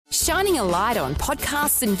shining a light on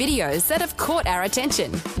podcasts and videos that have caught our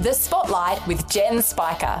attention. The Spotlight with Jen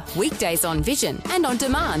Spiker. Weekdays on Vision and on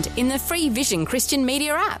demand in the free Vision Christian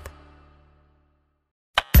Media app.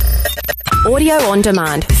 Audio on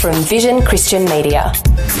demand from Vision Christian Media.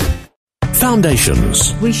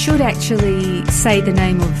 Foundations. We should actually say the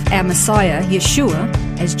name of our Messiah, Yeshua,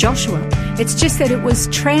 as Joshua. It's just that it was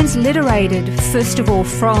transliterated, first of all,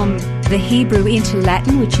 from the Hebrew into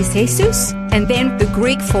Latin, which is Jesus, and then the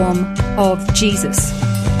Greek form of Jesus.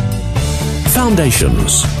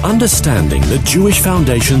 Foundations. Understanding the Jewish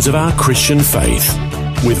foundations of our Christian faith.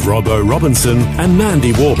 With Robbo Robinson and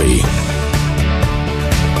Mandy Warby.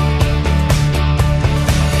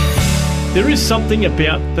 There is something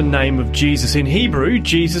about the name of Jesus. In Hebrew,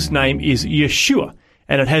 Jesus' name is Yeshua,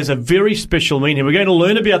 and it has a very special meaning. We're going to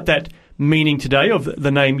learn about that meaning today of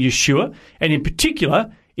the name Yeshua, and in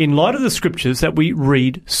particular, in light of the scriptures that we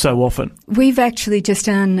read so often. We've actually just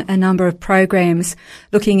done a number of programs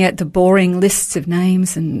looking at the boring lists of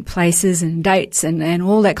names and places and dates and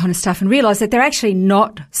all that kind of stuff, and realised that they're actually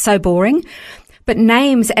not so boring. But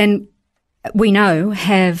names, and we know,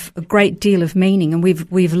 have a great deal of meaning, and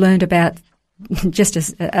we've learned about just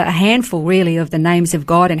a handful really of the names of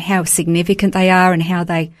God and how significant they are and how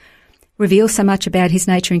they reveal so much about his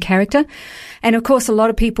nature and character. And of course, a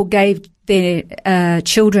lot of people gave their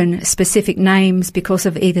children specific names because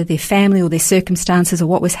of either their family or their circumstances or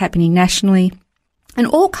what was happening nationally. And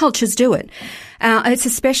all cultures do it. It's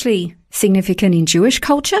especially significant in Jewish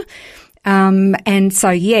culture. And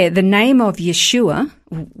so, the name of Yeshua,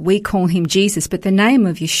 we call him Jesus, but the name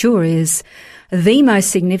of Yeshua is the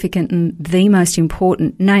most significant and the most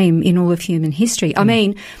important name in all of human history. I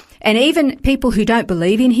mean, and even people who don't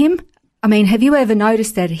believe in him, I mean, have you ever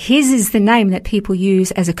noticed that his is the name that people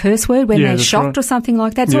use as a curse word when they're shocked or something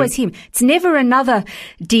like that? It's always him. It's never another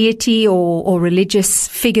deity or religious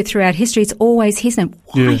figure throughout history. It's always his name.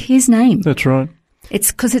 Why his name? That's right.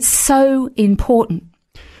 It's because it's so important.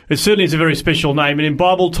 It certainly is a very special name. And in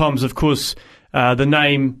Bible times, of course, the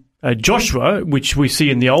name Joshua, which we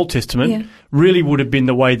see in the Old Testament, really would have been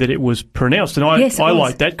the way that it was pronounced. And I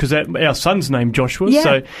like that because our son's named Joshua. Yeah.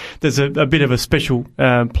 So there's a bit of a special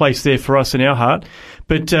place there for us in our heart.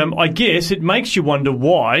 But I guess it makes you wonder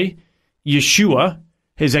why Yeshua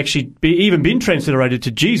has actually even been transliterated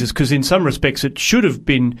to Jesus, because in some respects it should have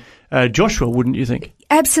been Joshua, wouldn't you think?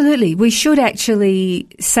 Absolutely. We should actually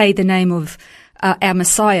say the name of our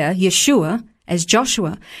Messiah, Yeshua, as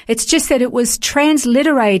Joshua. It's just that it was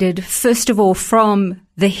transliterated, first of all, from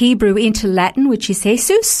the Hebrew into Latin, which is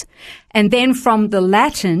Jesus, and then from the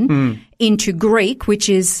Latin into Greek,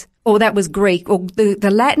 that was Greek, or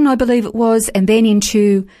the Latin, I believe it was, and then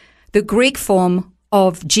into the Greek form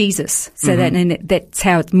of Jesus. So that's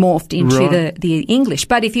how it's morphed into the English.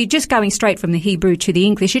 But if you're just going straight from the Hebrew to the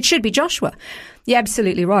English, it should be Joshua. You're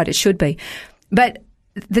absolutely right, it should be. But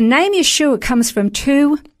the name Yeshua comes from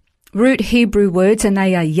two root Hebrew words, and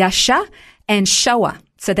they are Yasha and Shoah.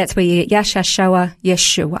 So that's where you get Yasha, Shoah,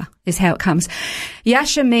 Yeshua is how it comes.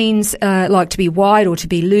 Yasha means like to be wide or to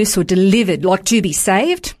be loose or delivered, like to be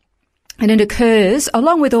saved. And it occurs,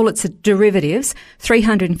 along with all its derivatives,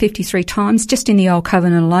 353 times just in the Old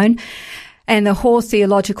Covenant alone. And the Hoare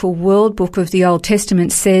Theological World Book of the Old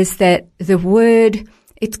Testament says that the word,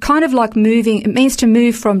 it's kind of like moving, it means to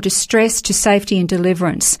move from distress to safety and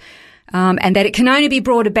deliverance. And that it can only be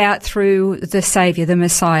brought about through the Saviour, the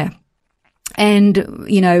Messiah. And,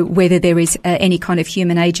 whether there is any kind of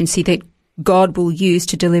human agency that God will use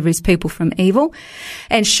to deliver his people from evil.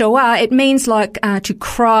 And Shoah, it means like to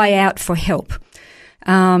cry out for help.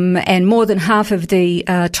 And more than half of the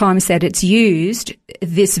times that it's used,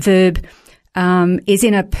 this verb is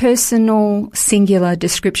in a personal singular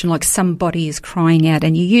description, like somebody is crying out.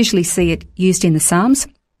 And you usually see it used in the Psalms.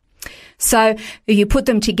 So you put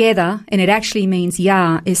them together and it actually means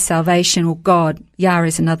Yah is salvation, or God. Yah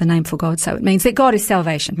is another name for God. So it means that God is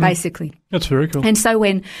salvation, basically. That's very cool. And so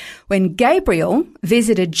when Gabriel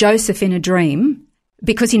visited Joseph in a dream,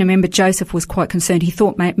 because, remember, Joseph was quite concerned. He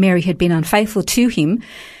thought Mary had been unfaithful to him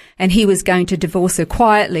and he was going to divorce her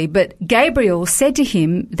quietly. But Gabriel said to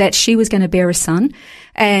him that she was going to bear a son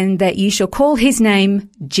and that you shall call his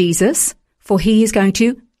name Jesus, for he is going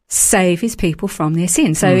to save his people from their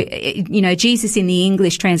sins. So, Jesus in the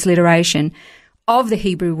English transliteration of the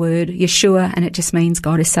Hebrew word Yeshua, and it just means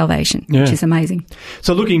God is salvation, which is amazing.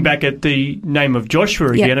 So looking back at the name of Joshua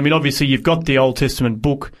again, I mean, obviously you've got the Old Testament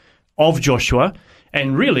book of Joshua,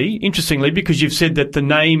 and really, interestingly, because you've said that the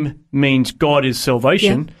name means God is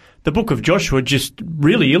salvation, the book of Joshua just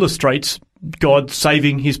really illustrates God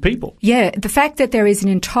saving his people. Yeah, the fact that there is an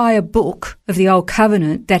entire book of the Old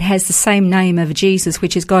Covenant that has the same name of Jesus,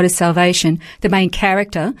 which is God of salvation, the main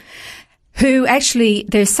character, who actually,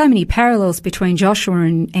 there's so many parallels between Joshua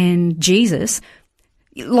and Jesus.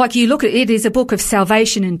 Like you look at it, it is a book of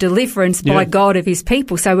salvation and deliverance by God of his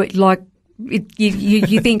people. So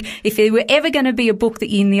you think if there were ever going to be a book that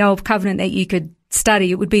in the Old Covenant that you could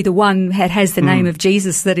study, it would be the one that has the name of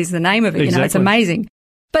Jesus that is the name of it. Exactly. It's amazing.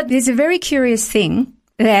 But there's a very curious thing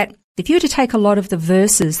that if you were to take a lot of the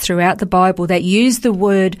verses throughout the Bible that use the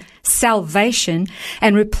word salvation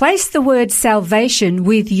and replace the word salvation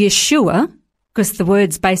with Yeshua, because the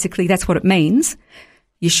word's basically, that's what it means.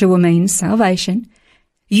 Yeshua means salvation.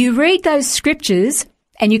 You read those scriptures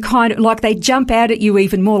and you kind of, like they jump out at you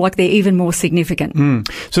even more, like they're even more significant.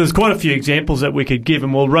 So there's quite a few examples that we could give,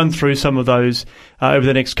 and we'll run through some of those over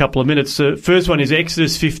the next couple of minutes. The first one is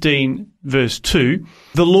Exodus 15, verse 2.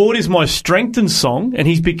 The Lord is my strength and song, and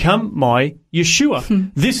he's become my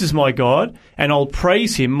Yeshua. This is my God, and I'll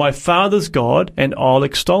praise him, my Father's God, and I'll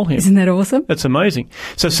extol him. Isn't that awesome? That's amazing.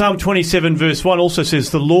 So Psalm 27, verse 1 also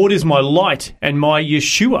says, the Lord is my light and my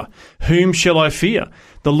Yeshua. Whom shall I fear?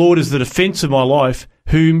 The Lord is the defense of my life.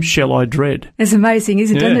 Whom shall I dread? It's amazing,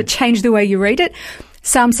 isn't it? Doesn't it change the way you read it?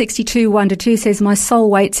 Psalm 62, 1-2 says, my soul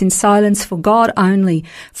waits in silence for God only.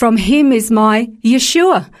 From him is my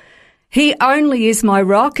Yeshua. He only is my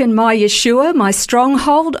rock and my Yeshua, my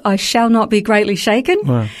stronghold. I shall not be greatly shaken.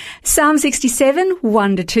 Wow. Psalm 67,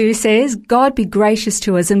 1-2 says, God be gracious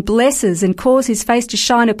to us and bless us and cause his face to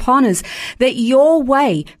shine upon us, that your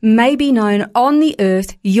way may be known on the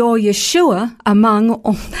earth, your Yeshua among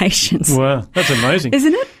all nations. Wow, that's amazing.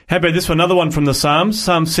 Isn't it? How about this one? Another one from the Psalms.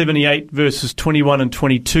 Psalm 78, verses 21 and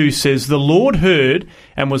 22 says, the Lord heard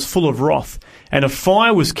and was full of wrath, and a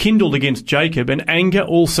fire was kindled against Jacob, and anger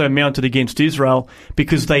also mounted against Israel,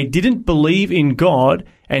 because they didn't believe in God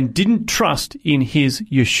and didn't trust in his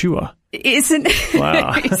Yeshua. Isn't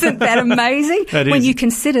that amazing? That is. When you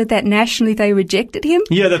consider that nationally they rejected him?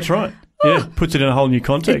 Yeah, that's right. Yeah, puts it in a whole new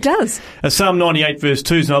context. It does. Psalm 98 verse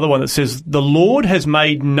 2 is another one that says, the Lord has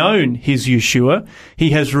made known his Yeshua.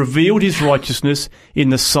 He has revealed his righteousness in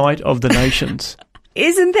the sight of the nations.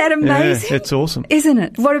 Isn't that amazing? Yeah, it's awesome. Isn't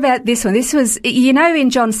it? What about this one? This was,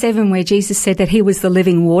 in John 7 where Jesus said that he was the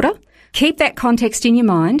living water. Keep that context in your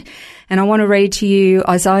mind. And I want to read to you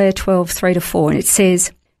Isaiah 12, 3-4. And it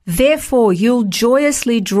says, therefore you'll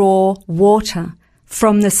joyously draw water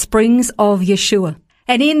from the springs of Yeshua.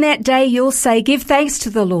 And in that day you'll say, give thanks to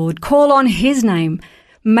the Lord, call on his name,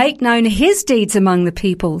 make known his deeds among the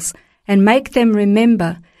peoples, and make them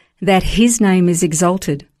remember that his name is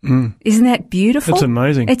exalted. Isn't that beautiful? That's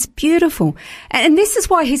amazing. It's beautiful. And this is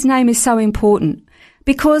why his name is so important,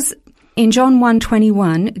 because in John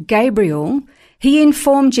 1:21, Gabriel, he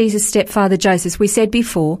informed Jesus' stepfather Joseph, we said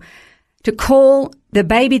before, to call the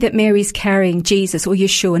baby that Mary's carrying Jesus or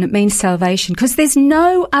Yeshua, and it means salvation, because there's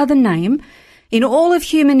no other name in all of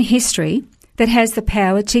human history that has the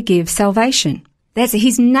power to give salvation.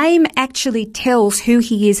 His name actually tells who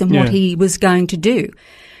he is and what he was going to do.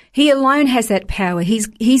 He alone has that power. He's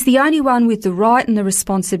the only one with the right and the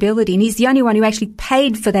responsibility, and he's the only one who actually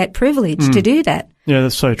paid for that privilege to do that. Yeah,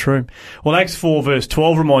 that's so true. Well, Acts 4 verse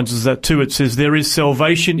 12 reminds us that too. It says, there is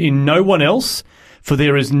salvation in no one else, for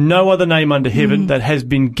there is no other name under heaven that has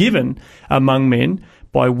been given among men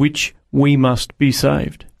by which we must be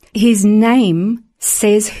saved. His name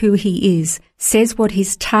says who he is, says what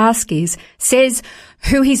his task is, says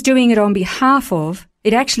who he's doing it on behalf of.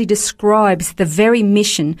 It actually describes the very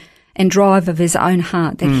mission and drive of his own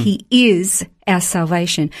heart, that he is our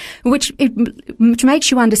salvation, which makes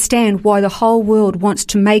you understand why the whole world wants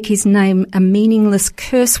to make his name a meaningless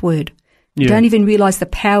curse word. You don't even realize the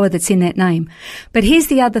power that's in that name. But here's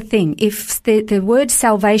the other thing. If the word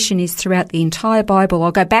salvation is throughout the entire Bible,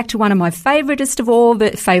 I'll go back to one of my favoritist of all,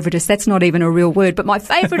 that's not even a real word, but my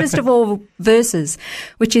favoritist of all verses,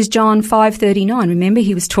 which is John 5:39. Remember,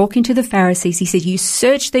 he was talking to the Pharisees. He said, you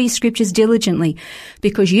search these scriptures diligently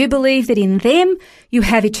because you believe that in them you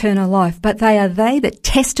have eternal life, but they are they that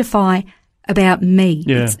testify about me.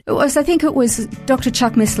 Yeah. I think it was Dr.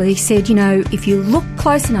 Chuck Missler. He said, if you look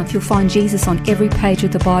close enough, you'll find Jesus on every page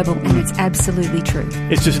of the Bible, and it's absolutely true.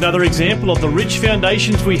 It's just another example of the rich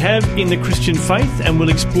foundations we have in the Christian faith, and we'll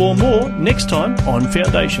explore more next time on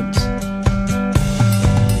Foundations.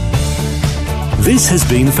 This has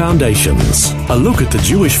been Foundations, a look at the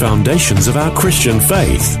Jewish foundations of our Christian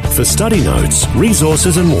faith. For study notes,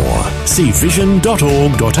 resources and more, see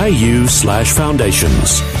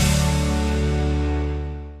vision.org.au/foundations.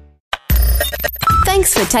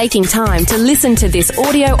 Thanks for taking time to listen to this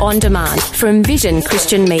audio on demand from Vision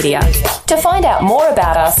Christian Media. To find out more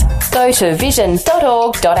about us, go to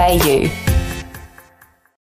vision.org.au.